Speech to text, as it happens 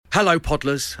Hello,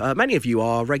 Podlers. Many of you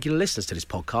are regular listeners to this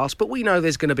podcast, but we know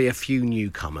there's going to be a few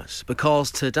newcomers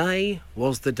because today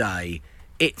was the day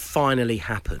it finally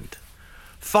happened.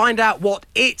 Find out what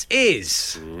it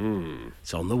is.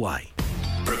 It's on the way.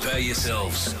 Prepare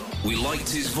yourselves. We liked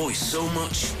his voice so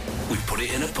much, we put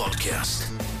it in a podcast.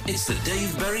 It's the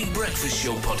Dave Berry Breakfast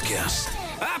Show podcast.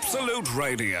 Absolute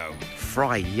Radio.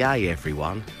 Friday,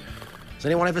 everyone. Has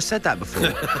anyone ever said that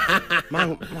before?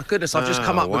 My goodness, I've just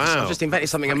come up with... I've just invented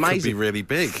something amazing. Could be really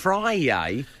big.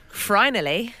 Friday.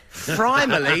 Finally.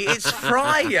 Finally, it's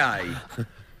Friday. Oh,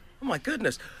 my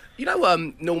goodness. You know,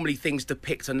 normally things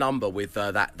depict a number with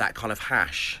that kind of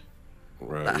hash.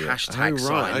 Right, That yeah. hashtag Oh,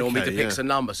 sign right, normally okay, depicts yeah. a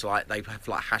number, so like they have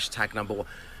like hashtag number one.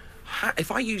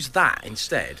 If I use that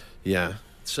instead, Yeah.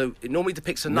 so it normally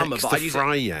depicts a number, Next but to I use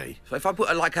Friday. So if I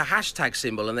put like a hashtag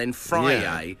symbol and then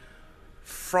Friday,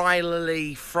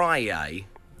 Friday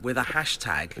with a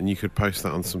hashtag. And you could post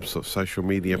that on some sort of social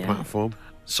media platform.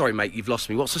 Sorry, mate, you've lost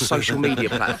me. What's a social media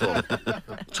platform?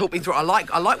 Talk me through. I like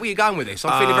where you're going with this.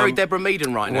 I'm feeling very Deborah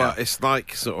Meaden right now. Well, it's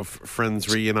like sort of Friends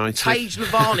Reunited. Tage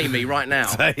Lavani me right now.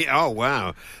 Oh,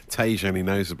 wow. Tage only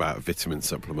knows about vitamin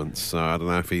supplements, so I don't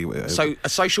know if he... So a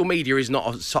social media is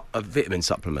not a vitamin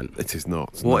supplement. It is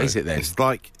not. What is it then? It's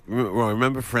like... Well,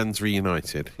 remember Friends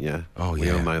Reunited, yeah? Oh, We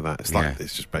yeah. all know that. It's Yeah.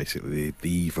 it's just basically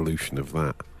the evolution of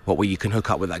that. What, where you can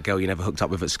hook up with that girl you never hooked up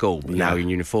with at school, but now Yeah. you're in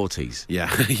your 40s? Yeah,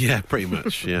 yeah, pretty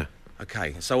much, yeah.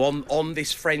 Okay, so on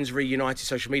this Friends Reunited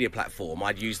social media platform,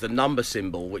 I'd use the number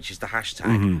symbol, which is the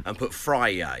hashtag, and put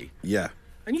Friday. Yeah.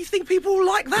 And you think people will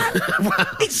like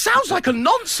that? It sounds like a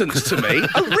nonsense to me.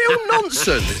 A real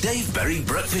nonsense. The Dave Berry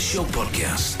Breakfast Show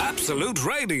podcast. Absolute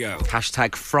Radio.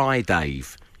 Hashtag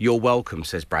Frydave. You're welcome,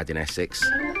 says Brad in Essex.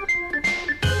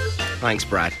 Thanks,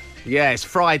 Brad. Yes,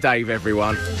 Frydave,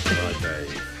 everyone. Friday.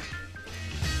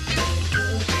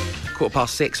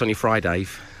 6:15 on your Friday. He's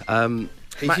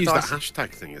Matt used that Dyson-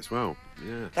 hashtag thing as well.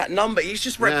 Yeah. That number, you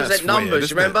just Yeah, represent it's weird, numbers,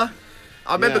 isn't remember?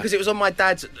 I remember Yeah. because it was on my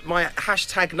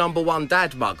hashtag number one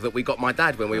dad mug that we got my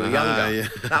dad when we were younger. Yeah.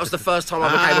 That was the first time I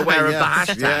became aware of the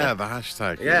hashtag. Yeah, the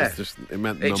hashtag. Yeah. It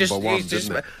meant It number just, one, you just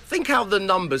didn't it? think how the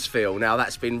numbers feel now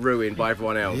that's been ruined by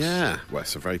everyone else. Yeah. Well,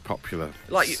 it's a very popular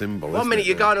Like symbol. one isn't minute it,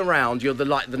 you're really? going around, you're the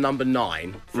number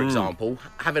 9, for example,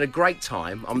 having a great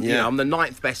time. Yeah. I'm the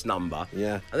 9th best number.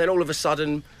 Yeah. And then all of a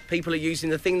sudden, people are using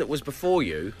the thing that was before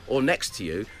you or next to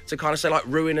you to kind of say like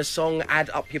ruin a song, add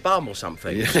up your bum or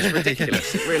something. It's just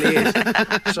ridiculous. It really is.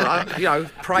 So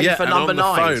pray for and number on the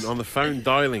 9s. phone, on the phone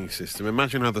dialing system,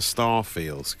 imagine how the star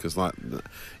feels, because like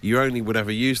you only would ever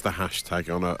use the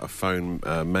hashtag on a phone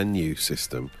menu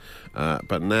system,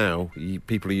 but now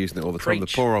people are using it all the time.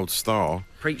 Preach. The poor old star,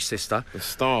 Preach, sister. the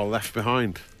star left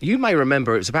behind. You may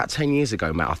remember it was about 10 years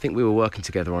ago, Matt. I think we were working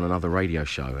together on another radio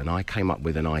show and I came up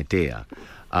with an idea,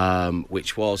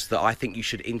 which was that I think you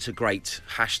should integrate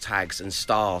hashtags and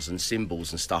stars and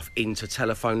symbols and stuff into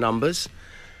telephone numbers.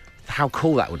 How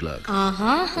cool that would look.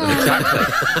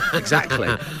 Exactly.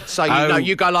 So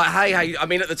you go like, hey, I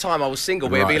mean, at the time I was single,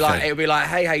 but Right, it'd be like,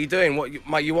 hey, how you doing?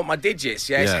 You want my digits?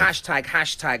 Yeah, it's Yeah.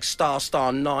 hashtag star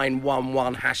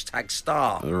 911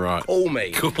 #star. Right. Call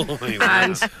me. Cool.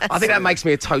 And I think that makes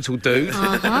me a total dude.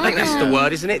 I think that's the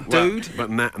word, isn't it? Dude. But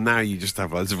now you just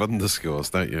have loads of underscores,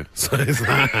 don't you? So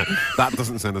that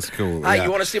doesn't sound as cool. Hey, yeah.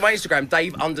 you want to see my Instagram?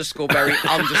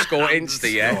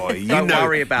 Dave_Berry_Insta, yeah? Oh, Don't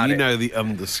worry about it. You know the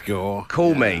underscore.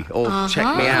 Call me or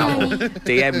check me out or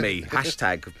DM me,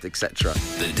 hashtag, etc.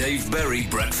 The Dave Berry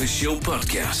Breakfast Show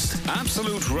podcast.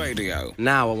 Absolute Radio.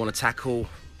 Now I want to tackle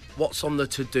what's on the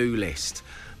to-do list.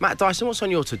 Matt Dyson, what's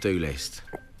on your to-do list?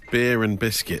 Beer and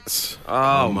biscuits. Oh,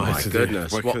 On my to-do.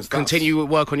 goodness. Well, What, 'cause that's- continue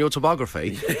work on your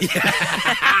topography?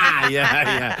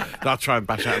 yeah. I'll try and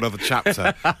bash out another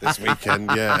chapter this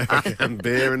weekend. Yeah,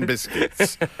 beer and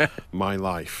biscuits. My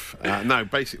life. No,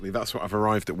 basically that's what I've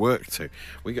arrived at work to.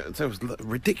 There was a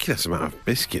ridiculous amount of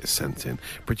biscuits sent in.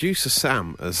 Producer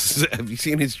Sam have you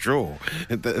seen his drawer?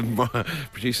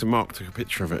 Producer Mark took a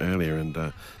picture of it earlier,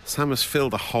 and Sam has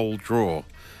filled a whole drawer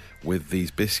with these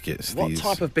biscuits. What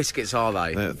type of biscuits are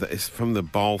they? It's from the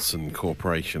Balson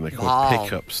Corporation. They're called Wow.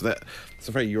 Pickups. It's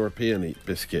a very European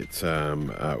biscuit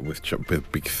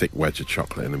with big thick wedge of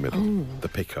chocolate in the middle. Ooh. The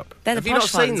Pickup. They're Have the you not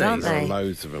posh seen ones, aren't these? There are they?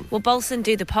 loads of them. Well, Bolson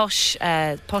do the posh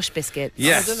biscuits.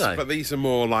 Yes, do they? but these are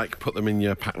more like put them in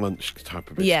your packed lunch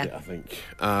type of biscuit, Yeah. I think.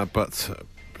 But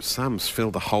Sam's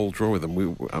filled a whole drawer with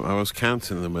them. I was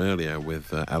counting them earlier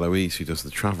with Eloise, who does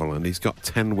the travel, and he's got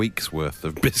 10 weeks' worth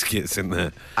of biscuits in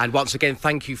there. And once again,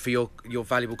 thank you for your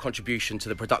valuable contribution to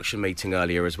the production meeting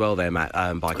earlier as well there, Matt,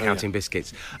 by counting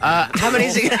biscuits. How many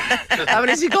has he How many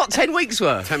has he got? 10 weeks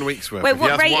worth? 10 weeks worth. Wait, If he what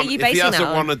has rate one, are you if basing he has that a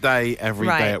on? one a day every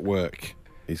day Right. at work,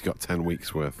 He's got 10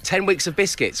 weeks worth. 10 weeks of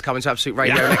biscuits coming to Absolute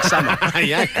Radio next summer.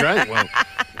 Yeah, great. Well,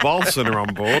 Bolson are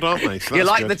on board, aren't they? So You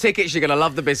like good. the tickets, you're going to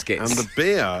love the biscuits. And the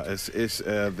beer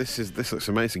this looks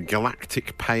amazing.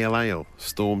 Galactic Pale Ale,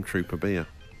 Stormtrooper beer.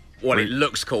 Well, it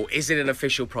looks cool. Is it an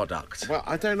official product? Well,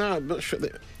 I don't know. I'm not sure.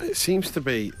 It seems to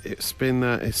be. It's been.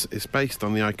 It's based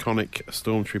on the iconic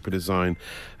Stormtrooper design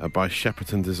by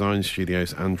Shepperton Design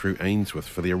Studios' Andrew Ainsworth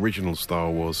for the original Star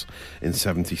Wars in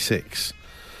 '76.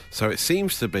 So it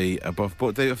seems to be above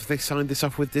board. Have they signed this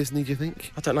off with Disney, do you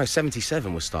think? I don't know.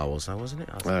 77 was Star Wars, though, wasn't it?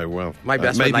 Oh, well. Maybe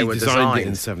that's when they were designed it designed.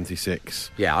 in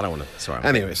 '76. Yeah, I don't want to. Sorry.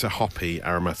 Anyway, it's a hoppy,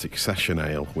 aromatic session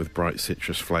ale with bright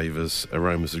citrus flavours,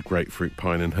 aromas of grapefruit,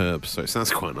 pine and herbs. So it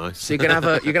sounds quite nice. So you're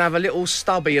gonna have a little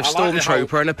stubby of I like the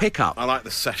Stormtrooper and a pickup. I like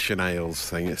the session ales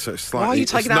thing. It's slightly. Why are you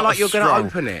taking that like you're going to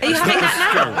open it? Are you having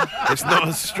that now? It's not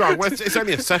as strong. Well, it's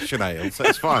only a session ale, so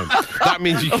it's fine. That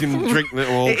means you can drink it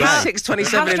all It day. is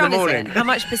 6:27 in the strong is morning. it? How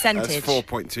much That's percentage?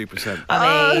 4.2%.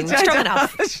 I mean, strong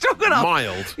enough. Strong enough.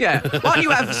 Mild. Yeah. Why don't you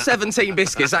have 17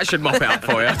 biscuits? That should mop it up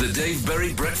for you. The Dave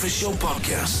Berry Breakfast Show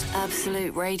podcast.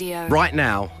 Absolute Radio. Right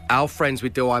now, our friends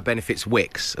with Do I Benefits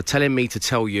Wix are telling me to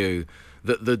tell you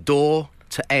that the door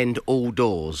to end all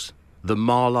doors, the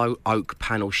Marlow Oak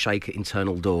Panel Shaker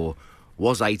internal door,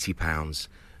 was £80.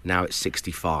 Now it's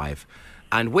 £65.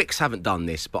 And Wix haven't done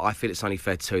this, but I feel it's only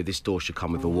fair too. This door should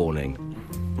come with a warning.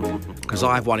 Because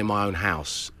I have one in my own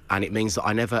house, and it means that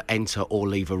I never enter or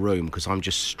leave a room because I'm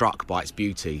just struck by its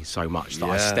beauty so much that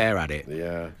I Yeah. stare at it.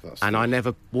 Yeah. And I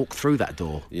never walk through that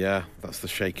door. Yeah, that's the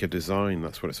shaker design.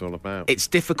 That's what it's all about. It's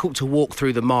difficult to walk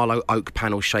through the Marlow Oak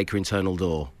Panel Shaker internal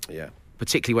door, Yeah.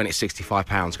 particularly when it's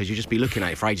 £65, because you just be looking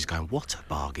at it for ages going, what a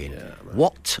bargain.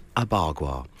 What a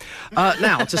bargain.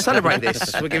 Now, to celebrate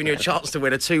this, we're giving you a chance to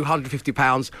win a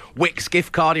 £250 Wix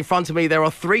gift card. In front of me, there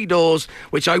are 3 doors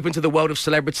which open to the world of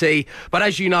celebrity. But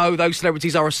as you know, those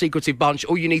celebrities are a secretive bunch.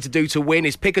 All you need to do to win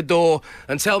is pick a door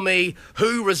and tell me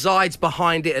who resides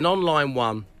behind it. An online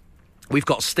one. We've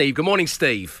got Steve. Good morning,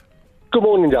 Steve. Good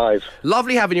morning, Dave.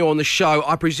 Lovely having you on the show.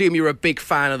 I presume you're a big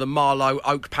fan of the Marlow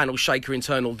Oak Panel Shaker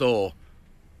internal door.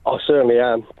 I certainly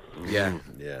am. Yeah.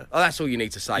 Yeah. Oh, that's all you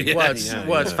need to say. Yeah,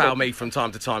 Words fail me from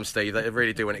time to time, Steve. They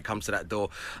really do when it comes to that door.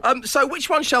 So which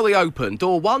one shall we open?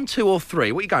 Door 1, 2 or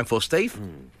 3? What are you going for, Steve?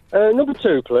 Number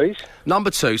 2, please.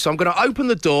 Number 2. So I'm going to open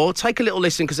the door, take a little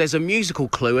listen because there's a musical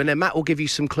clue, and then Matt will give you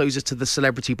some clues as to the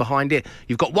celebrity behind it.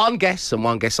 You've got one guess and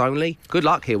one guess only. Good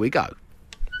luck. Here we go.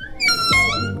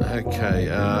 Okay,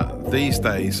 these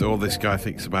days, all this guy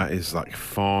thinks about is like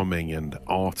farming and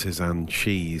artisan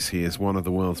cheese. He is one of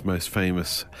the world's most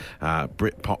famous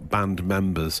Britpop band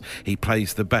members. He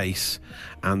plays the bass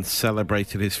and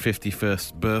celebrated his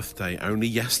 51st birthday only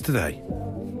yesterday.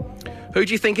 Who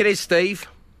do you think it is, Steve?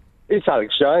 It's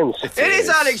Alex James. It is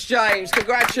Alex James.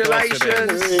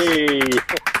 Congratulations. Hey.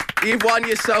 You've won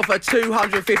yourself a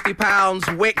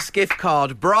 £250 Wix gift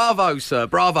card. Bravo, sir.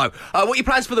 Bravo. What are your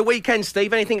plans for the weekend,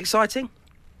 Steve? Anything exciting?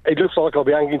 It looks like I'll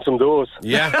be hanging some doors.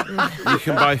 Yeah, you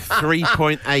can buy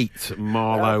 3.8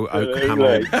 Marlow Oak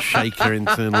Absolutely. Panel Shaker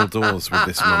internal doors with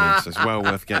this money, so it's well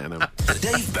worth getting them. The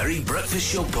Dave Berry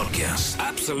Breakfast Show podcast.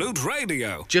 Absolute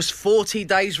Radio. Just 40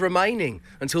 days remaining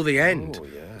until the end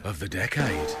of the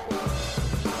decade.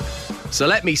 So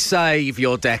let me save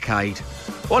your decade.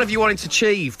 What have you wanted to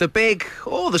achieve, the big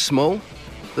or the small?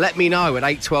 Let me know at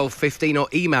 8, 12, 15 or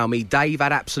email me,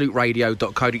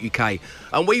 dave@absoluteradio.co.uk.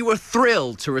 And we were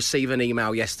thrilled to receive an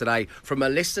email yesterday from a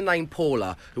listener named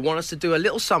Paula who wanted us to do a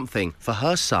little something for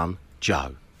her son,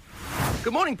 Joe.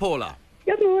 Good morning, Paula.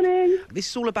 Good morning. This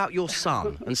is all about your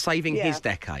son and saving his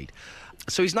decade.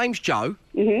 So his name's Joe.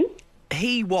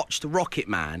 He watched Rocket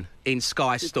Man in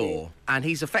Sky Store, and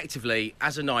he's effectively,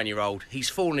 as a 9-year-old, he's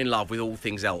fallen in love with all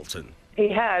things Elton. He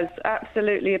has,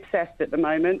 absolutely obsessed at the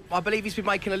moment. I believe he's been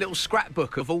making a little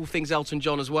scrapbook of all things Elton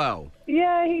John as well.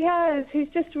 Yeah, he has. He's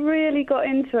just really got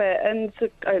into it. And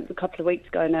a couple of weeks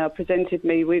ago now, presented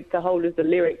me with the whole of the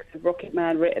lyrics of Rocket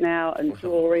Man written out and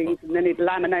drawings, and then he'd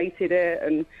laminated it,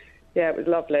 and yeah, it was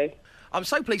lovely. I'm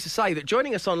so pleased to say that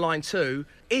joining us on line 2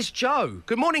 is Joe.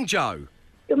 Good morning, Joe.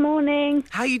 Good morning.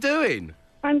 How you doing?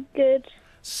 I'm good.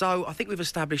 So I think we've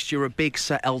established you're a big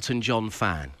Sir Elton John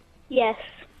fan. Yes.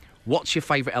 What's your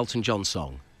favourite Elton John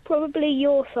song? Probably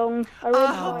Your Song. I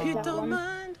really like that one.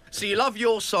 mind. So you love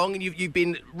Your Song, and you've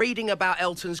been reading about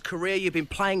Elton's career, you've been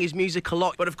playing his music a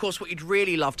lot, but of course what you'd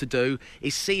really love to do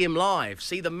is see him live,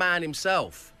 see the man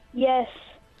himself. Yes.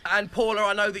 And Paula,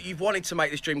 I know that you've wanted to make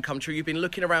this dream come true. You've been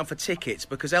looking around for tickets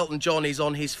because Elton John is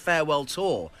on his farewell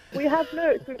tour. We have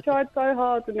looked. We've tried so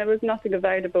hard, and there was nothing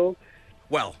available.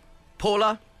 Well,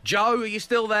 Paula, Joe, are you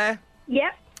still there?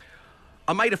 Yep.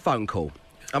 I made a phone call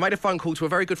I made a phone call to a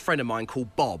very good friend of mine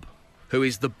called Bob, who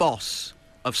is the boss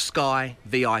of Sky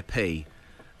VIP.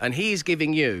 And he is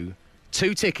giving you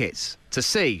 2 tickets to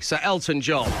see Sir Elton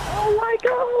John. Oh, my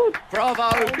God.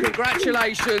 Bravo,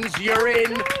 congratulations, you're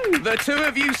in. The 2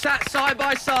 of you sat side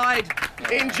by side,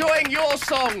 enjoying your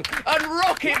song and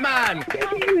Rocket Man.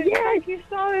 Thank you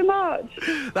so much.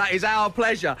 That is our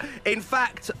pleasure. In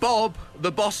fact, Bob,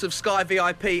 the boss of Sky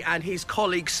VIP, and his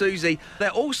colleague Susie, they're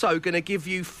also going to give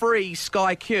you free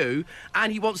Sky Q,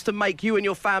 and he wants to make you and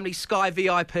your family Sky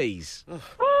VIPs.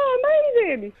 Oh,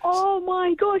 amazing. Oh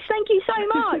my gosh, thank you so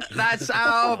much. That's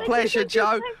our pleasure,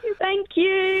 Joe. Thank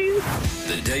you.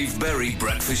 The Dave Berry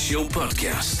Breakfast Show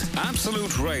Podcast.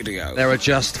 Absolute Radio. There are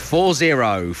just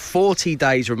 40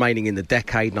 days remaining in the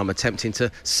decade, and I'm attempting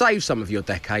to save some of your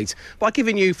decades by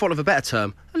giving you, for want of a better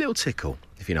term, a little tickle,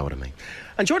 if you know what I mean.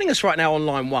 And joining us right now on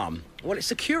line 1, well,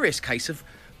 it's a curious case of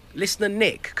listener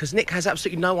Nick, because Nick has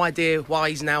absolutely no idea why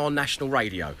he's now on national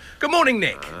radio. Good morning,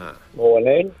 Nick.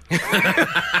 Morning.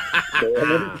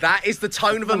 That is the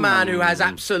tone of a man who has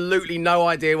absolutely no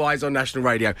idea why he's on national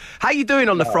radio. How you doing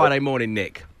on the Friday morning,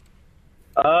 Nick?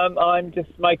 I'm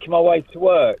just making my way to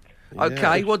work.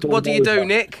 Okay, what do you do,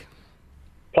 Nick?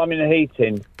 Plumbing and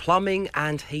heating. Plumbing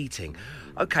and heating.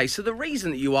 Okay, so the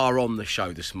reason that you are on the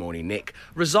show this morning, Nick,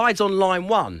 resides on line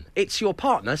 1. It's your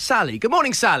partner, Sally. Good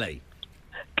morning, Sally.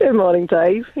 Good morning,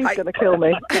 Dave. He's Hey. going to kill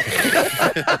me.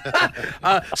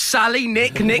 Sally,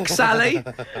 Nick, Sally.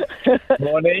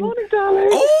 Morning. Morning, darling.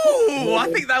 Oh,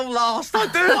 I think they'll last. I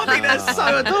do. I think they're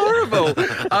so adorable.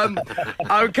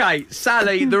 Okay,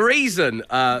 Sally, the reason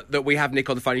that we have Nick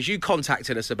on the phone is you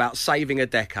contacted us about saving a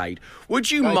decade.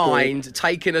 Would you mind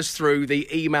taking us through the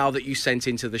email that you sent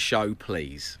into the show,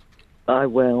 please? I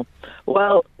will.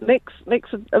 Well, Nick's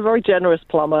a very generous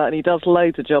plumber, and he does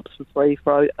loads of jobs for free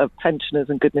for pensioners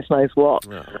and goodness knows what.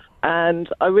 Yeah. And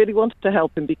I really wanted to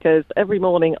help him because every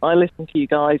morning I listen to you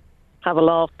guys, have a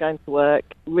laugh going to work.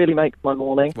 Really makes my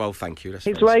morning. Well, thank you. That's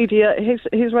His nice.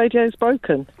 radio's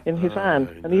broken in his van,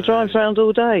 and he drives around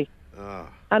all day.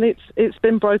 And it's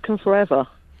been broken forever.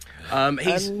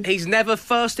 He's never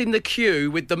first in the queue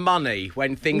with the money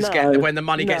when the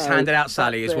money gets handed out,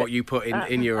 Sally, is what you put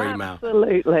in your email.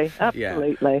 Absolutely.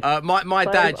 Yeah. My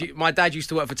dad used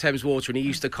to work for Thames Water, and he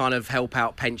used to kind of help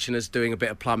out pensioners doing a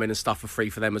bit of plumbing and stuff for free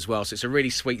for them as well. So it's a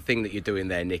really sweet thing that you're doing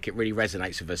there, Nick. It really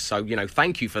resonates with us. So,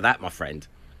 thank you for that, my friend.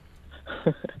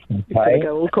 Okay.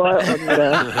 Go all quiet on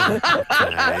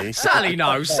there. Sally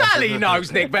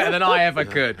knows Nick better than I ever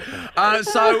could.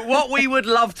 So what we would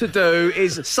love to do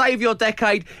is save your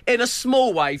decade in a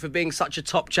small way for being such a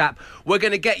top chap. We're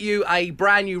going to get you a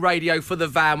brand new radio for the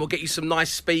van. We'll get you some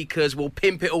nice speakers. We'll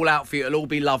pimp it all out for you. It'll all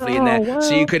be lovely in there,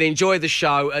 so you can enjoy the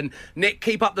show. And Nick,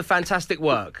 keep up the fantastic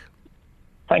work.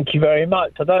 Thank you very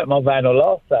much. I don't think my van will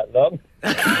last that long.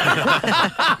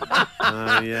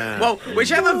 Yeah. Well,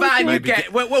 whichever van you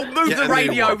get, we'll move the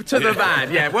radio to the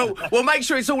van. Yeah, we'll make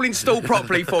sure it's all installed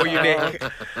properly for you, Nick.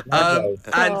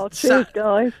 Cheers,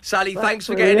 guys. Sally, That's thanks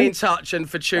for getting in brilliant. touch and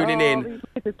for tuning in.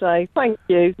 Good day. Thank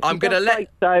you. I'm going to let.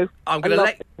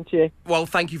 you. Well,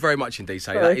 thank you very much indeed,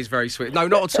 Sally. That is very sweet. No,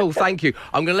 not at all. Thank you.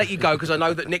 I'm going to let you go because I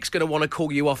know that Nick's going to want to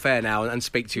call you off air now and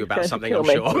speak to you about something, I'm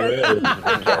sure.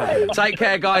 Take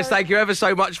care, guys. Thank you ever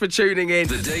so much for tuning in.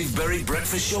 The Dave Berry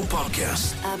Breakfast Show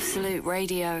Podcast. Absolute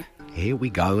Radio. Here we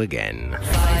go again.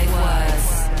 5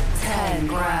 words, 10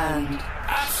 grand.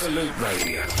 Absolute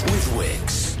Radio with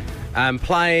Wix.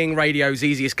 Playing radio's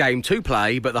easiest game to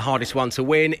play, but the hardest one to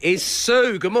win is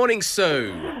Sue. Good morning,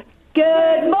 Sue.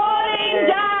 Good morning,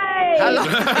 Dave. Hello.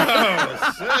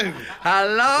 Sue.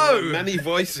 Hello. Many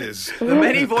voices. The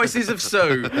many voices of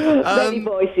Sue. Many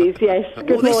voices, yes.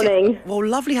 Good morning.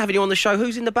 Lovely having you on the show.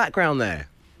 Who's in the background there?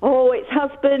 Oh, it's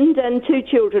husband and 2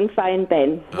 children, Faye and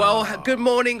Ben. Well, good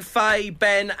morning, Faye,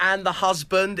 Ben, and the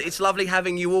husband. It's lovely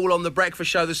having you all on the breakfast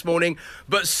show this morning.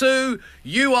 But, Sue,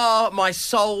 you are my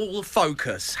sole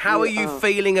focus. How are you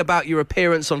feeling about your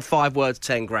appearance on 5 words,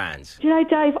 10 grand? Do you know,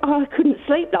 Dave, I couldn't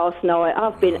sleep last night.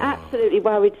 I've been absolutely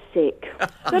worried sick.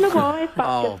 Don't know why, but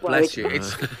just worried. Bless you.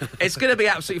 It's going to be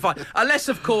absolutely fine. Unless,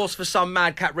 of course, for some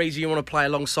madcap reason you want to play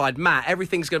alongside Matt,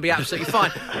 everything's going to be absolutely fine.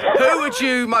 Who would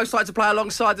you most like to play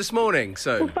alongside this morning,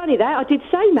 Sue? Well, funny that, I did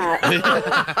say Matt.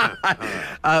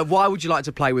 Why would you like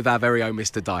to play with our very own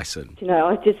Mr. Dyson? You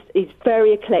know, he's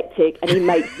very eclectic and he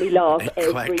makes me laugh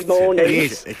every morning. He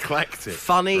is. Eclectic.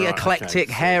 Funny, eclectic,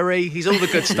 hairy. He's all the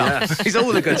good stuff. He's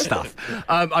all the good stuff.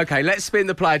 Okay, let's spin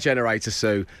the player generator,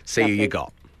 Sue. See who you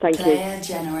got. Thank you. Player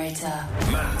generator.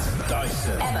 Matt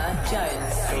Dyson. Emma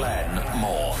Jones. Glenn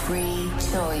Moore. Free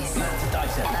choice. Matt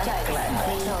Dyson. Glenn.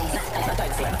 Free choice.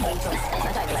 Glenn Moore.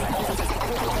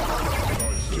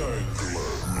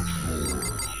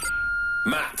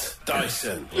 Matt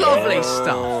Dyson. Lovely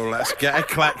stuff. Oh, let's get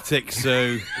eclectic,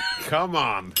 Sue. Come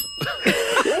on.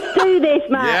 Do this,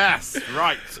 Matt. Yes,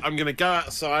 right. I'm going to go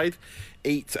outside,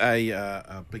 eat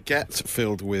a baguette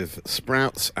filled with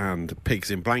sprouts and pigs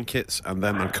in blankets, and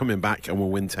then I'm coming back and we'll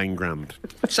win 10 grand.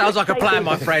 Sounds like a plan,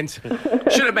 my friend.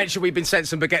 Should have mentioned we've been sent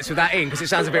some baguettes with that in, because it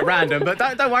sounds a bit random, but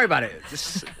don't worry about it.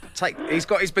 Just take. He's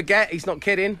got his baguette. He's not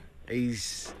kidding.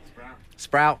 He's...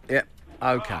 Sprout. Yep.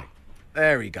 Okay.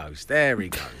 There he goes.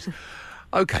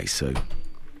 Okay, Sue.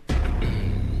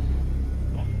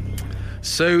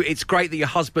 Sue, it's great that your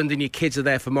husband and your kids are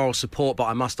there for moral support, but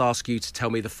I must ask you to tell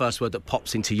me the first word that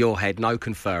pops into your head. No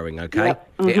conferring, OK? Yep.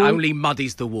 It only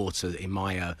muddies the water in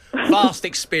my vast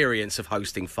experience of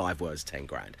hosting 5 words, 10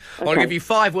 grand. I want to give you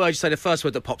 5 words. You say the first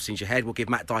word that pops into your head. We'll give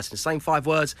Matt Dyson the same 5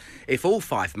 words. If all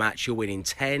 5 match, you're winning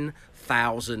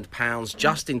 £10,000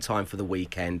 just in time for the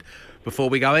weekend. Before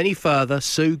we go any further,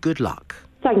 Sue, good luck.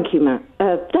 Thank you, Matt.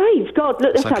 Dave, God,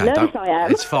 look, that's how nervous I am.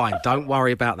 It's fine. Don't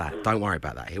worry about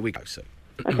that. Here we go, Sue.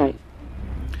 Okay.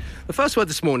 The first word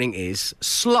this morning is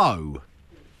slow.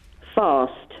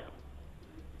 Fast.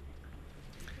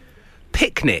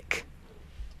 Picnic.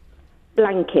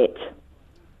 Blanket.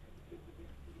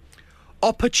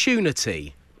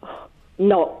 Opportunity.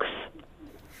 Knocks.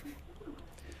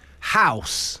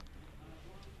 House.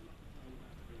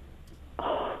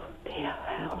 Dear,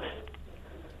 house.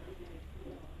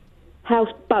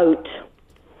 Houseboat.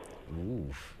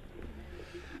 Ooh.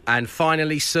 And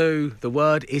finally, Sue, the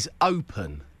word is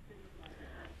open.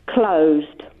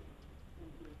 Closed.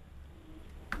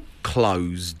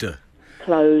 Closed.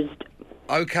 Closed.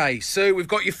 OK, Sue, we've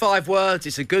got your 5 words.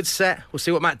 It's a good set. We'll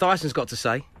see what Matt Dyson's got to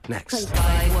say next.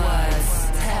 5 words,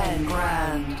 10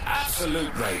 grand.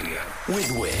 Absolute Radio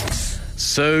with Wix.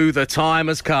 Sue, the time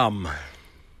has come.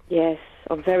 Yes,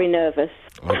 I'm very nervous.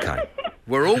 OK.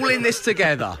 We're all in this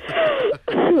together.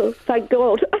 Thank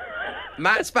God.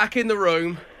 Matt's back in the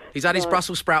room. He's had his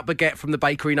Brussels sprout baguette from the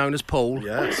bakery known as Paul.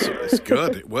 Yes, it's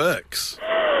good. It works.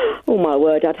 Oh, my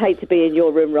word. I'd hate to be in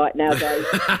your room right now, Dave.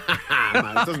 No,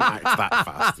 it doesn't act that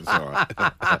fast. It's all right.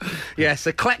 Yes,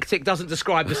 eclectic doesn't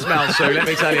describe the smell, Sue, let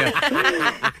me tell you.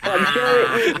 I'm sure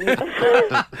it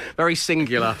is. Very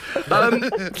singular.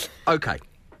 OK.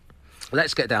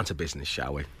 Let's get down to business,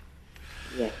 shall we?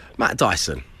 Yes. Matt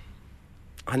Dyson,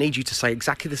 I need you to say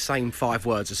exactly the same 5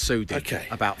 words as Sue did Okay.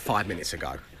 about 5 minutes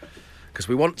ago. Because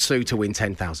we want Sue to win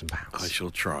 £10,000. I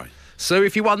shall try. Sue,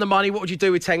 if you won the money, what would you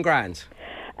do with 10 grand?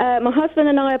 My husband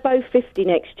and I are both 50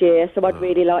 next year, so I'd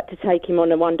really like to take him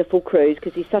on a wonderful cruise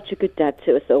because he's such a good dad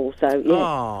to us all. So, yeah.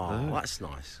 Oh, that's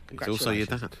nice. It's also your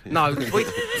dad. No,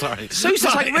 Sorry. Sue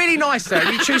said something really nice there.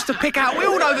 You choose to pick out. We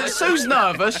all know that Sue's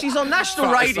nervous. She's on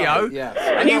national radio,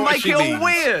 and you make it all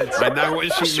weird. I know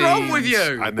what she means. What's wrong with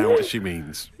you? I know what she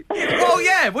means. Well,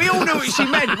 yeah, we all knew what she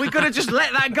meant. We could have just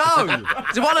let that go.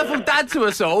 It's a wonderful dad to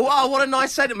us all. Oh, what a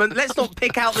nice sentiment. Let's not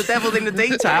pick out the devil in the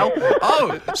detail.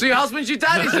 Oh, so your husband's your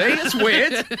dad, is he? That's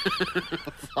weird.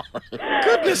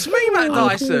 Goodness me, Matt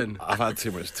Dyson. I've had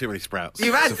too many sprouts.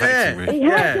 You've had It's affecting me. He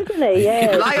has, hasn't he?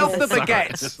 Yeah. Lay off the Sorry.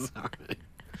 baguettes. Sorry.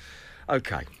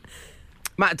 OK.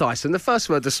 Matt Dyson, the first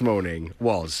word this morning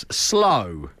was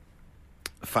slow.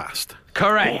 Fast.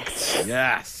 Correct.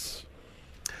 Yes.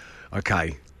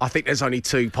 OK. I think there's only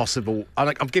 2 possible.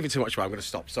 I'm giving too much away. I'm going to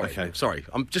stop. Sorry. Okay. Sorry.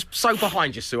 I'm just so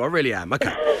behind you, Sue. I really am.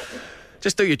 OK.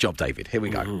 Just do your job, David. Here we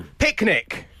go.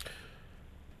 Picnic.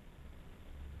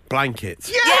 Blanket.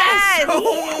 Yes!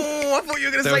 Oh, I thought you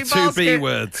were going to There say were 2 basket. B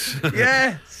words.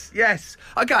 Yes.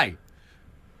 OK.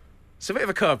 It's a bit of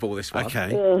a curveball, this one.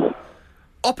 Okay.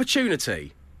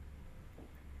 Opportunity.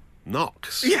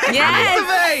 Knocks.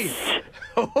 Yes!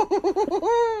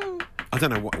 I don't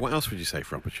know. What else would you say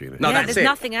for opportunity? No, Yeah, that's there's it.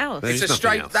 nothing else. There's It's a nothing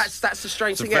straight. else. That's the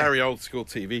strange It's a thing. Yeah. very old school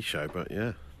TV show, but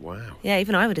yeah. Wow. Yeah,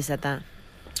 even I would have said that.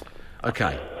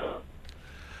 Okay.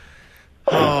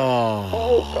 Oh.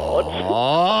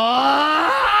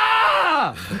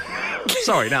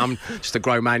 Sorry, now I'm just a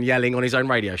grown man yelling on his own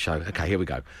radio show. Okay, here we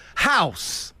go.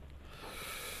 House.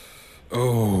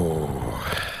 Oh.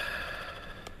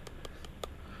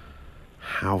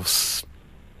 House.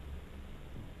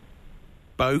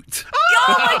 Boat.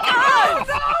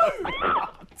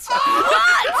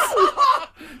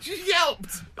 She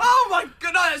yelped. Oh my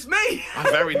god, no, that's me. I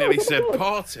very nearly said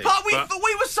party. But we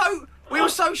were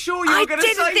so sure you were going to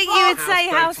say. I didn't think you would say Houseboat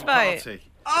and houseboat. party.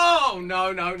 Oh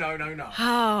no.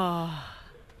 Oh.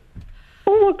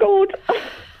 Oh, my God.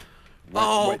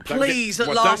 Oh, please, at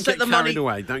last, let the money...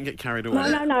 Don't get carried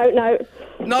away. No.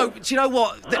 No, do you know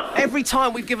what? Every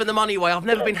time we've given the money away, I've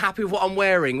never been happy with what I'm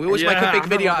wearing. We always make a big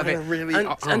video out of it.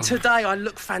 And today I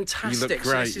look fantastic. You look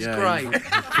great. So this is great.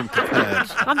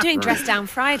 I'm doing dress down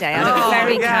Friday. I look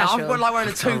very casual. I'm like wearing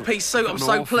a two-piece suit. I'm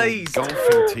so pleased.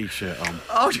 Golfing t-shirt on.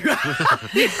 Oh, you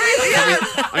really are?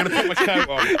 I'm going to put my coat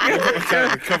on. I'm going to put my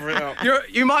coat and cover it up.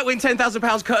 You might win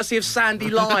 £10,000 courtesy of Sandy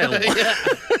Lyle.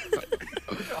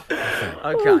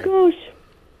 Okay. Oh, gosh.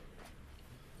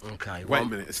 Okay. Wait a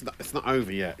minute. It's not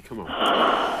over yet. Come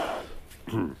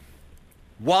on.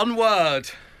 One word.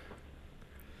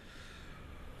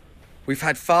 We've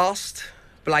had fast,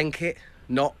 blanket,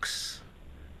 knocks,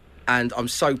 and I'm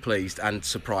so pleased and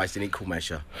surprised in equal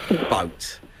measure,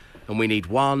 boat. And we need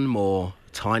one more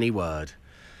tiny word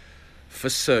for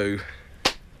Sue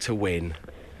to win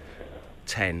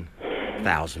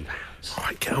 £10,000. All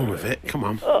right, get on with it. Come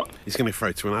on. He's going to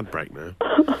throw to an ad break now.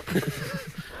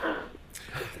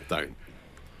 Don't.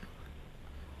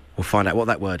 We'll find out what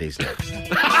that word is next.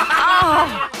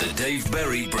 The Dave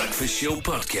Berry Breakfast Show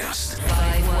Podcast.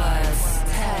 5 words,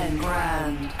 10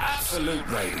 grand. Absolute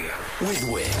Radio with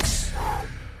Wix.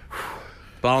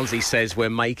 Barnsley says we're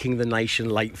making the nation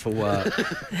late for work.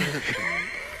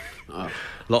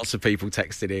 Lots of people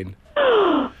texted in.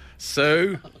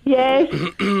 Sue? Yes.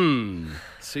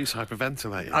 Sue's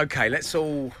hyperventilating. Okay, let's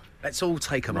all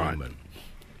take a moment.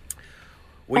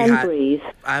 Breathe.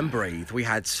 And breathe. We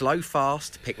had slow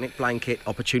fast, picnic blanket,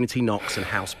 opportunity knocks and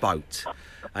house boat.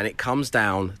 And it comes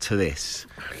down to this.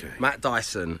 Okay. Matt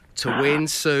Dyson, to win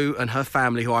Sue and her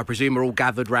family, who I presume are all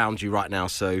gathered round you right now,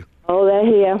 Sue. Oh, they're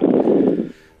here.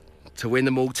 To win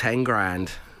them all 10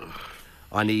 grand,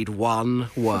 I need one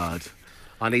word.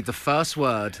 I need the first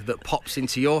word that pops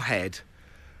into your head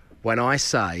when I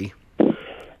say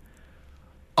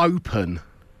open.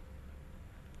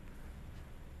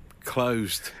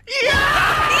 Closed.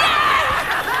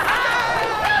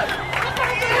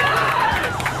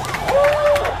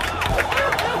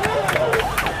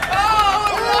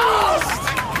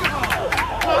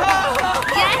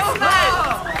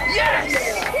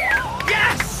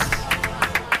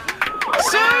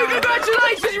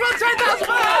 Congratulations, you won £10,000!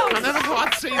 I never thought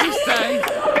I'd see this day.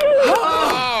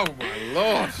 Oh, my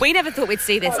Lord. We never thought we'd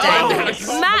see this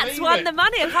day. Matt's won the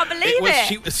money. I can't believe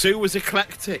it. Sue was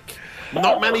eclectic.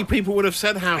 Not many people would have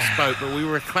said houseboat, but we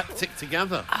were eclectic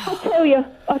together. I'll tell you,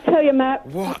 Matt.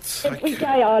 What? Every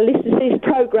day I listen to this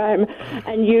programme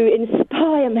and you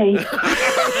inspire me. It's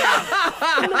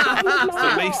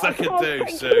the least I could do,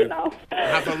 Sue.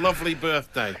 Have a lovely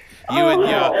birthday. You and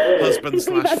your husband We've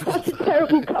slash had such a father.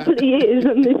 terrible couple of years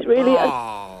and this really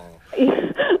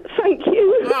Thank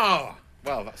you. Oh,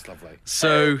 well, that's lovely.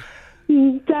 So,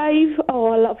 Dave, I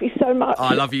love you so much.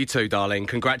 I love you too, darling.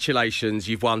 Congratulations,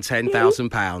 you've won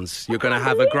 £10,000. You're going to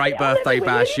have a great birthday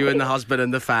bash, you and the husband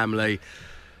and the family.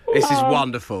 This is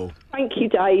wonderful. Thank you,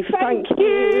 Dave. Thank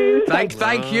you.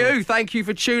 Thank you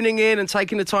for tuning in and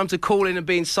taking the time to call in and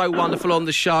being so wonderful on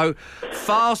the show.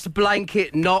 Fast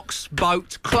blanket knocks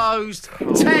boat closed.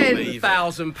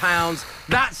 £10,000.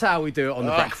 That's how we do it on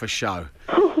the breakfast show.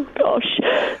 Oh gosh,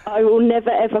 I will never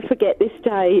ever forget this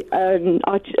day.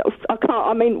 I can't.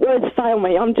 I mean, words fail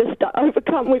me. I'm just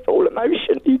overcome with all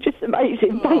emotion. You're just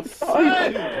amazing. Thanks,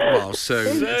 guys. Well,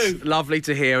 Sue, it's lovely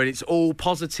to hear, and it's all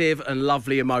positive and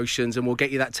lovely emotions, and we'll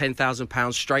get you that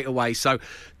 £10,000 straight away. So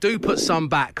do put some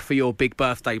back for your big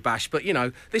birthday bash. But, you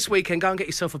know, this weekend, go and get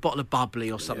yourself a bottle of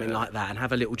bubbly or something like that and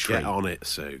have a little treat. Get on it,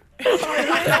 Sue.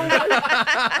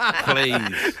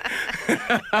 Please.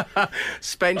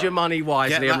 Spend your money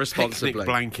wisely and responsibly. Get that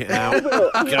picnic blanket out.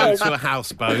 Go to a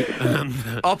houseboat. And,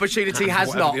 opportunity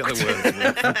has knocked.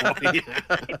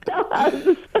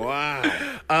 Wow.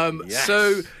 Yes.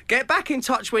 So get back in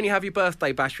touch when you have your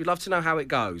birthday bash. We'd love to know how it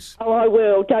goes. Oh, I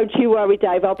will. Don't you worry,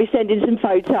 Dave. I'll be sending some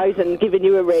photos and giving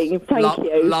you a ring. Thank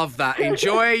you. Love that.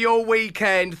 Enjoy your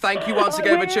weekend. Thank you once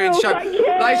again for tuning in the show. Thank you.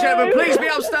 Ladies and gentlemen, please be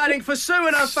upstanding for Sue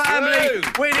and her family,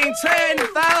 winning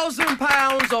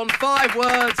 £10,000 on 5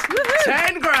 words.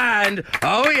 10 grand.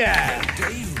 Oh, yeah.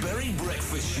 Dave Berry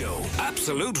Breakfast Show.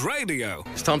 Absolute Radio.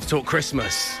 It's time to talk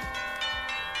Christmas.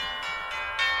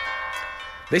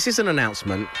 This is an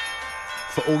announcement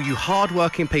for all you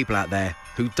hard-working people out there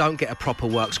who don't get a proper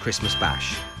Works Christmas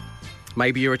bash.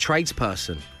 Maybe you're a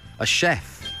tradesperson, a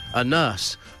chef, a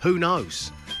nurse, who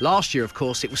knows? Last year, of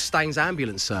course, it was Staines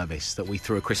Ambulance Service that we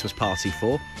threw a Christmas party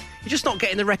for. You're just not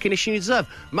getting the recognition you deserve.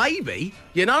 Maybe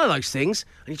you're none of those things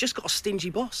and you just got a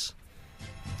stingy boss.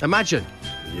 Imagine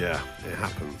Yeah, it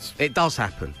happens. It does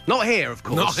happen. Not here, of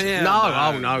course. Not here.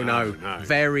 No.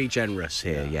 Very generous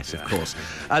here, yes, of course.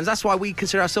 And that's why we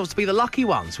consider ourselves to be the lucky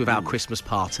ones with our Christmas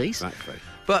parties. Exactly.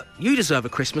 But you deserve a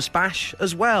Christmas bash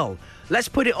as well. Let's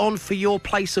put it on for your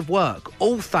place of work,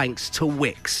 all thanks to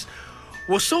Wix.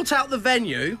 We'll sort out the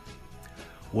venue.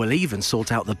 We'll even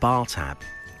sort out the bar tab.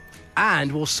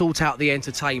 And we'll sort out the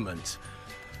entertainment.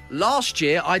 Last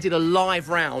year, I did a live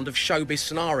round of Showbiz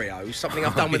Scenarios, something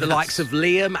I've done with the likes of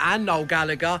Liam and Noel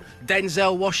Gallagher,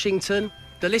 Denzel Washington.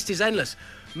 The list is endless.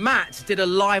 Matt did a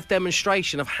live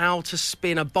demonstration of how to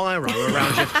spin a biro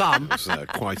around your thumb. It was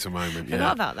quite a moment, yeah. I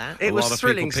forgot about that. It was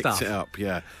thrilling people picked stuff. it up,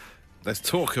 yeah. There's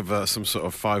talk of some sort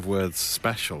of 5 words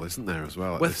special, isn't there, as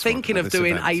well? We're thinking of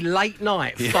doing a late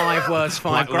night 5 words,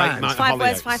 5 grand. 5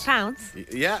 words,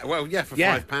 £5. Yeah, well, yeah, for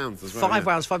 £5 as well. 5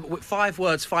 rounds, 5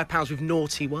 words, £5 with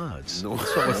naughty words.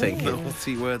 That's what we're thinking.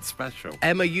 Naughty word special.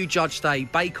 Emma, you judged a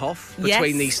bake-off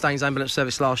between the Staines Ambulance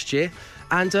Service last year,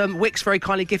 and Wix very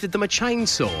kindly gifted them a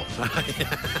chainsaw.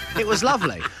 It was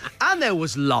lovely. And there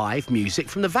was live music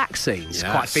from the vaccines.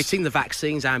 Yes. Quite fitting, the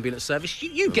vaccines ambulance service.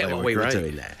 You get they what were we were great.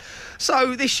 doing there.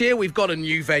 So this year we've got a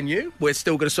new venue. We're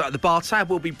still going to sort out the bar tab.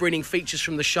 We'll be bringing features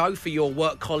from the show for your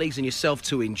work colleagues and yourself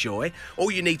to enjoy.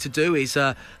 All you need to do is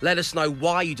let us know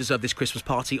why you deserve this Christmas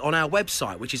party on our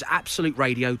website, which is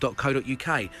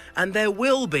absoluteradio.co.uk. And there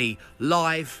will be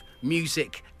live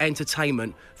music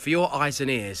entertainment for your eyes and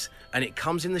ears. And it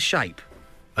comes in the shape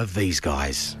of these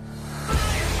guys.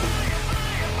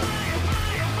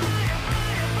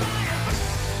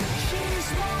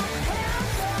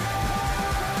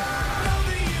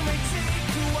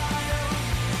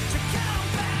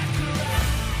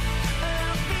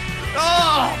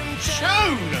 Oh,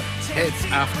 tune!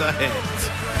 Hit after hit.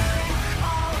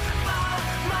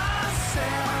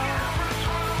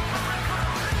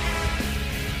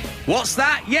 What's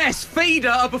that? Yes, Feeder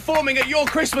are performing at your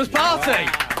Christmas party.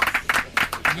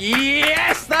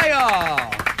 Yes, they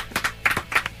are.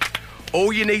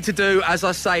 All you need to do, as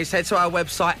I say, is head to our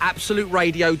website,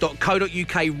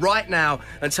 absoluteradio.co.uk right now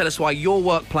and tell us why your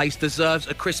workplace deserves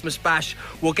a Christmas bash.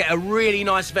 We'll get a really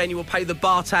nice venue. We'll pay the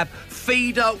bar tab.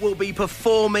 Feeder will be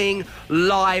performing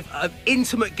live, an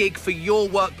intimate gig for your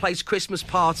workplace Christmas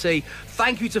party.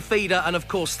 Thank you to Feeder and, of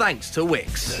course, thanks to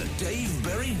Wix. The Dave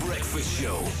Berry Breakfast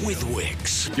Show with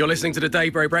Wix. You're listening to the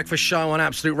Dave Berry Breakfast Show on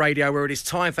Absolute Radio, where it is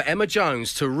time for Emma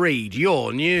Jones to read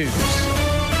your news.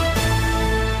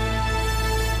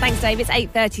 Thanks, Dave. It's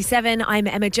 8:37. I'm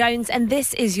Emma Jones, and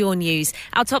this is your news.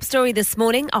 Our top story this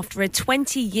morning: after a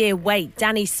 20-year wait,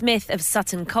 Danny Smith of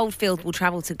Sutton Coldfield will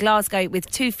travel to Glasgow with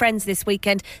 2 friends this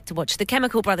weekend to watch the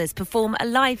Chemical Brothers perform a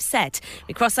live set.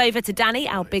 We cross over to Danny,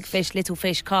 our Big Fish, Little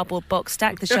Fish cardboard box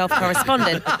stack the shelf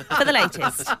correspondent, for the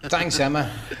latest. Thanks,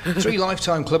 Emma. 3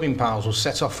 lifetime clubbing pals will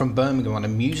set off from Birmingham on a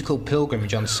musical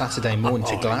pilgrimage on Saturday morning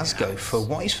to Glasgow for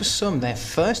what is for some their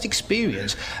first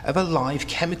experience of a live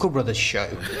Chemical Brothers show.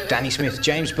 Danny Smith,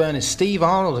 James Byrne and Steve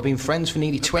Arnold have been friends for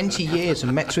nearly 20 years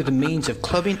and met through the means of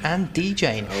clubbing and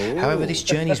DJing. However, this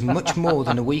journey is much more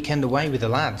than a weekend away with the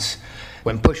lads.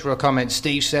 When pushed for a comment,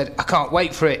 Steve said, "I can't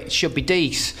wait for it, it should be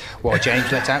decent," while James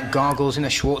let out gargles in a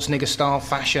Schwarzenegger-style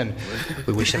fashion.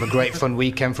 We wish them a great fun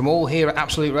weekend from all here at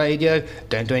Absolute Radio.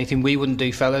 Don't do anything we wouldn't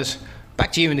do, fellas.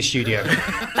 Back to you in the studio.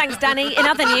 Thanks, Danny. In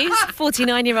other news,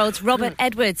 49-year-old Robert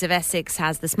Edwards of Essex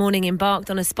has this morning embarked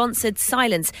on a sponsored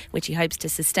silence, which he hopes to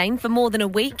sustain for more than a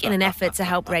week in an effort to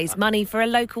help raise money for a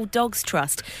local dogs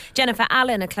trust. Jennifer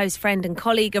Allen, a close friend and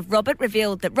colleague of Robert,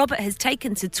 revealed that Robert has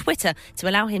taken to Twitter to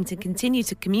allow him to continue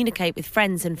to communicate with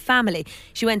friends and family.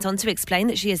 She went on to explain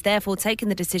that she has therefore taken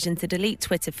the decision to delete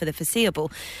Twitter for the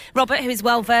foreseeable. Robert, who is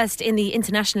well versed in the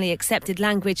internationally accepted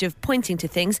language of pointing to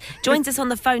things, joins us on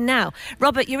the phone now.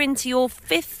 Robert, you're into your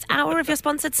 5th hour of your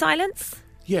sponsored silence?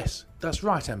 Yes, that's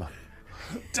right, Emma.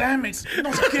 Damn it,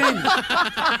 not again.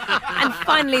 And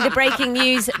finally, the breaking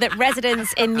news that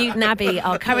residents in Newton Abbey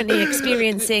are currently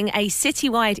experiencing a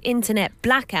citywide internet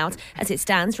blackout. As it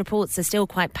stands, reports are still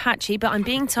quite patchy, but I'm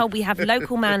being told we have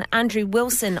local man Andrew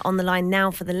Wilson on the line now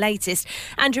for the latest.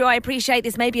 Andrew, I appreciate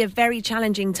this may be a very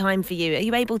challenging time for you. Are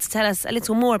you able to tell us a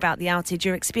little more about the outage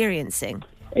you're experiencing?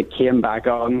 It came back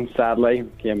on, sadly.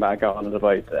 Came back on at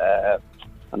about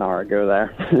an hour ago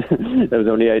there. It was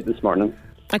only out this morning.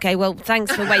 OK, well,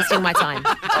 thanks for wasting my time.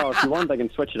 Oh, if you want, I can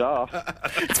switch it off.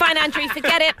 It's fine, Andrew.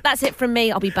 Forget it. That's it from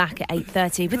me. I'll be back at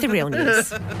 8:30 with the real news.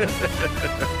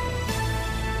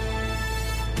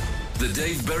 The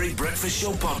Dave Berry Breakfast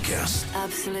Show podcast.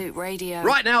 Absolute Radio.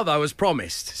 Right now, though, as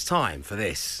promised, it's time for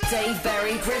this. Dave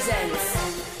Berry presents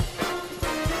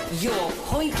Your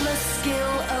Pointless Skill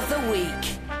of the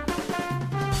Week.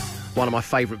 one of my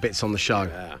favourite bits on the show.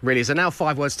 Really is. And now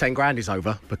 5 Words 10 Grand is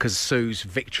over because Sue's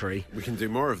victory. We can do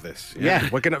more of this. Yeah,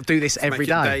 we're going to do this every make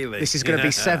it day. daily. This is going to be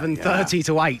 7:30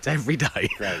 to 8 every day.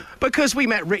 Great. Because we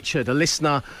met Richard, a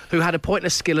listener who had a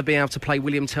pointless skill of being able to play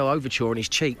William Tell Overture on his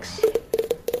cheeks.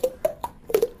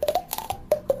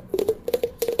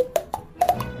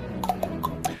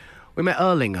 We met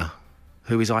Erlinger,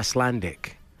 who is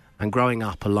Icelandic, and growing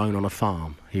up alone on a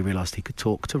farm, he realised he could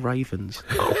talk to ravens.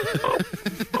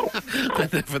 I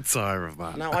never tire of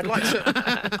that. Now, I'd like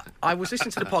to... I was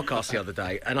listening to the podcast the other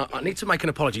day, and I need to make an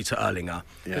apology to Erlinger,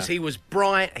 because he was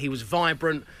bright, he was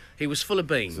vibrant, he was full of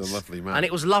beans. He's a lovely man. And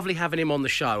it was lovely having him on the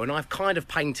show, and I've kind of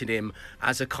painted him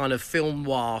as a kind of film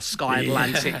noir, Sky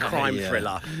Atlantic crime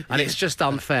thriller, and it's just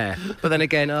unfair. But then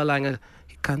again, Erlanger,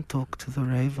 he can talk to the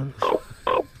ravens.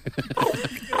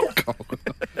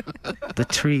 The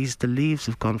trees, the leaves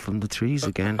have gone from the trees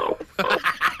again.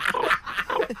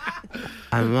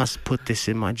 I must put this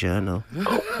in my journal.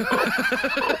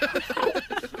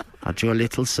 I draw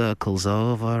little circles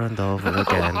over and over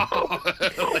again.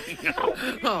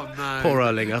 Oh, no. Poor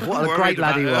Erlinger. What a great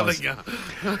lad he was.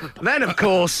 Then, of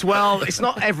course, well, it's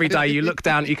not every day you look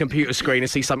down at your computer screen and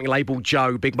see something labelled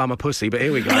Joe, Big Mama Pussy, but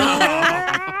here we go.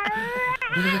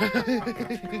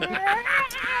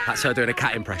 That's her doing a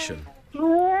cat impression.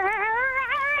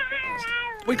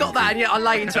 We got that, and yet I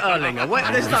lay into Erlinger.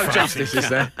 There's no justice, is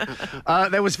there?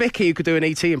 There was Vicky who could do an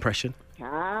E.T. impression.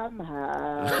 Come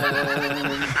home,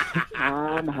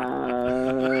 come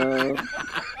home.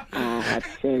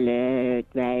 Absolute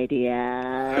Radio.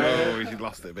 Oh, you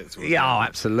lost it a bit. Yeah, oh,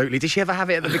 absolutely. Did she ever have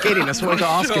it at the beginning? That's what you've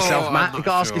got to ask yourself, Matt. You've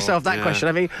got to ask yourself that question,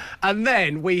 haven't you? And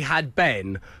then we had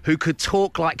Ben, who could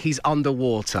talk like he's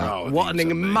underwater. What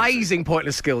an amazing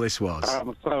pointless skill this was.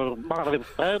 So, my name is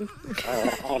Ben.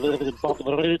 I live in the bottom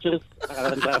of the Regis,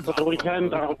 and for the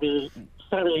weekend I'll be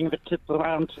ferrying the kids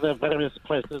around to their various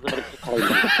places of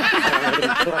entertainment.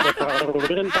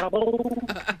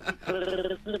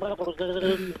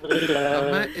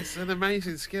 It's an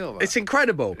amazing skill. That. It's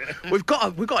incredible. We've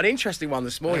got an interesting one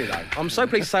this morning, though. I'm so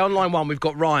pleased to say on line 1 we've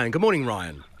got Ryan. Good morning,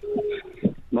 Ryan.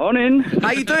 Morning.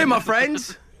 How you doing, my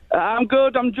friends? I'm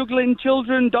good. I'm juggling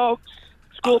children, dogs,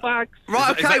 school bags.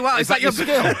 Right, okay, is that your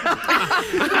skill?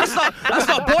 that's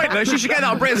not pointless. You should get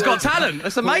that on Britain's Got Talent.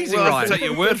 That's amazing, Well, Ryan. I'll take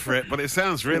your word for it, but it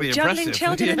sounds really Juggling impressive.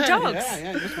 children and dogs.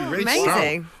 Yeah, it must be really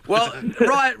Amazing. Well,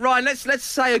 Ryan, let's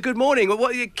say a good morning.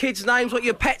 What are your kids' names? What are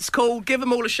your pets called? Give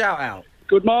them all a shout out.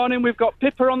 Good morning. We've got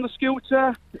Pippa on the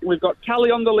scooter. We've got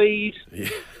Callie on the lead.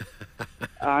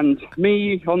 And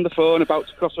me on the phone about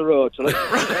to cross a road. So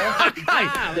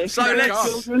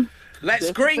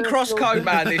let's green cross code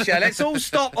man this year. Let's all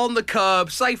stop on the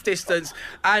curb, safe distance.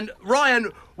 And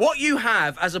Ryan, what you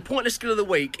have as a pointless skill of the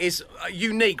week is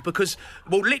unique because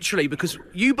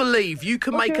you believe you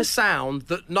can make a sound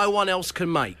that no one else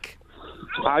can make.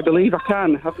 I believe I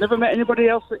can. I've never met anybody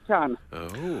else that can.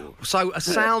 Oh. So a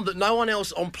sound that no one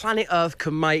else on planet Earth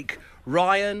can make.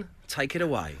 Ryan, take it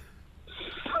away.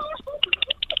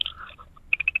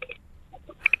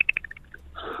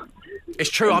 It's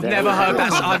true. I've never heard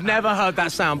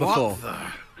that sound before.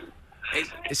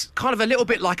 It's kind of a little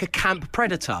bit like a camp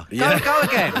predator. Go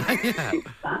again.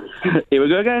 Here we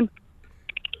go again.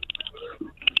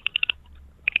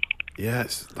 Yeah,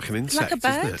 it's like an insect, Like a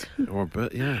bird? isn't it? Or a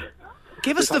bird, yeah.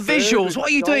 Give us the visuals.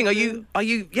 What are you doing? Are you?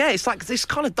 Yeah, it's like this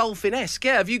kind of dolphin-esque.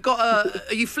 Yeah. Have you got?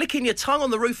 Are you flicking your tongue on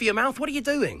the roof of your mouth? What are you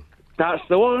doing? That's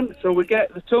the one. So we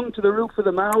get the tongue to the roof of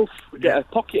the mouth, we get a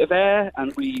pocket of air,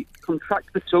 and we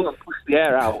contract the tongue and push the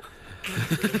air out.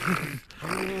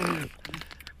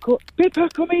 Pippa,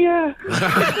 come here.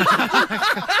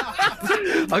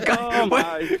 Okay. Oh,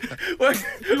 my.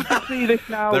 I see this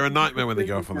now. They're a nightmare when they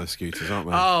go off on their scooters, aren't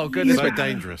they? Oh, goodness. So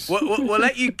dangerous. We'll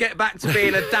let you get back to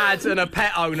being a dad and a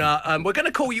pet owner. We're going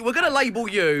to call you, we're going to label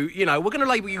you, we're going to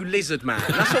label you Lizard Man.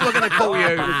 That's what we're going to call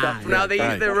you. Now,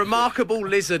 the remarkable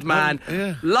Lizard Man.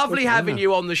 Lovely having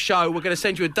you on the show. We're going to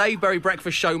send you a Dave Berry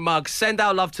Breakfast Show mug. Send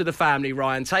our love to the family,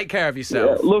 Ryan. Take care of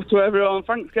yourself. Yeah, love to everyone.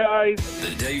 Thanks, guys.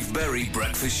 The Dave Berry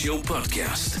Breakfast Show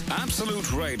podcast.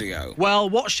 Absolute Radio. Well,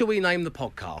 what shall we name the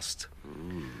podcast?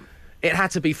 It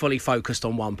had to be fully focused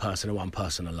on one person and one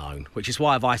person alone, which is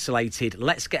why I've isolated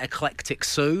Let's Get Eclectic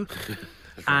Sue.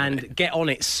 and Get On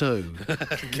It Sue.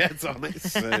 Get On It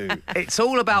Sue. It's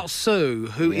all about Sue,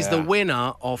 who is the Yeah.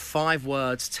 winner of 5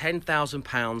 words,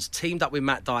 £10,000, teamed up with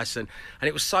Matt Dyson. And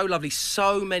it was so lovely.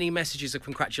 So many messages of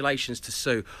congratulations to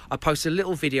Sue. I posted a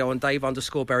little video on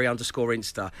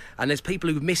Dave_Berry_Insta, and there's people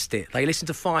who've missed it. They listen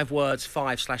to 5 words,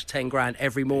 5/10 grand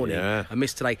every morning and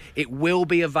missed today. It will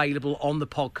be available on the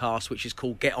podcast, which is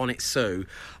called Get On It Sue.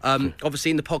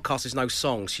 Obviously, in the podcast, there's no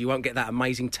song, so you won't get that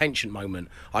amazing tension moment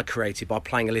I created by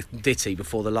playing a little ditty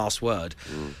before the last word.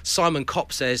 Simon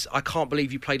Kopp says, I can't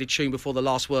believe you played a tune before the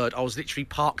last word. I was literally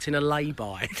parked in a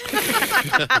lay-by.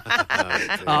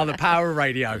 The power of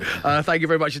radio. Thank you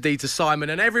very much indeed to Simon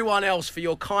and everyone else for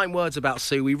your kind words about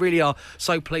Sue. We really are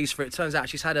so pleased for it. It turns out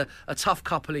she's had a tough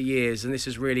couple of years, and this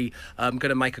is really going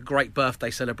to make a great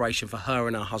birthday celebration for her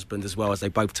and her husband as well, as they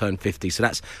both turn 50. So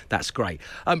that's great.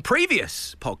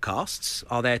 Previous podcasts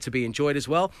are there to be enjoyed as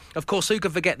well. Of course, who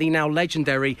could forget the now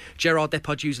legendary Gerard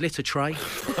Depardieu's litter tray?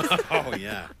 Oh,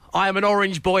 yeah. I am an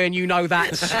orange boy and you know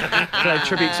that.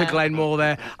 Tribute to Glenn Moore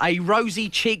there. A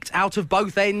rosy-cheeked out of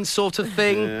both ends sort of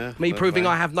thing. Yeah, Me proving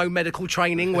I have no medical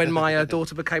training when my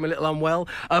daughter became a little unwell.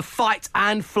 Fight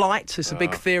and flight. It's a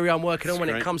big theory I'm working on when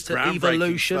it comes to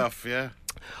evolution. Stuff, yeah.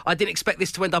 I didn't expect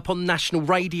this to end up on national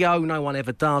radio. No one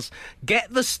ever does.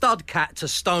 Get the stud cat to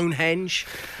Stonehenge.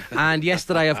 And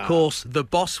yesterday, of course, the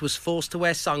boss was forced to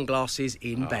wear sunglasses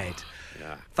in bed.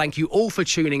 Yeah. Thank you all for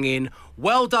tuning in.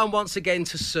 Well done once again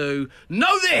to Sue.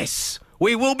 Know this!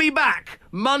 We will be back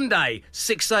Monday,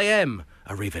 6 a.m.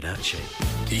 Arrivederci.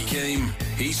 He came,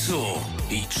 he saw,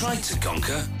 he tried to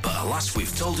conquer, but alas,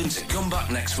 we've told him to come back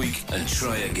next week and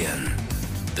try again.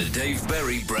 The Dave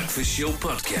Berry Breakfast Show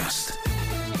Podcast.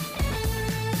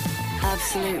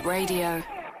 Absolute Radio.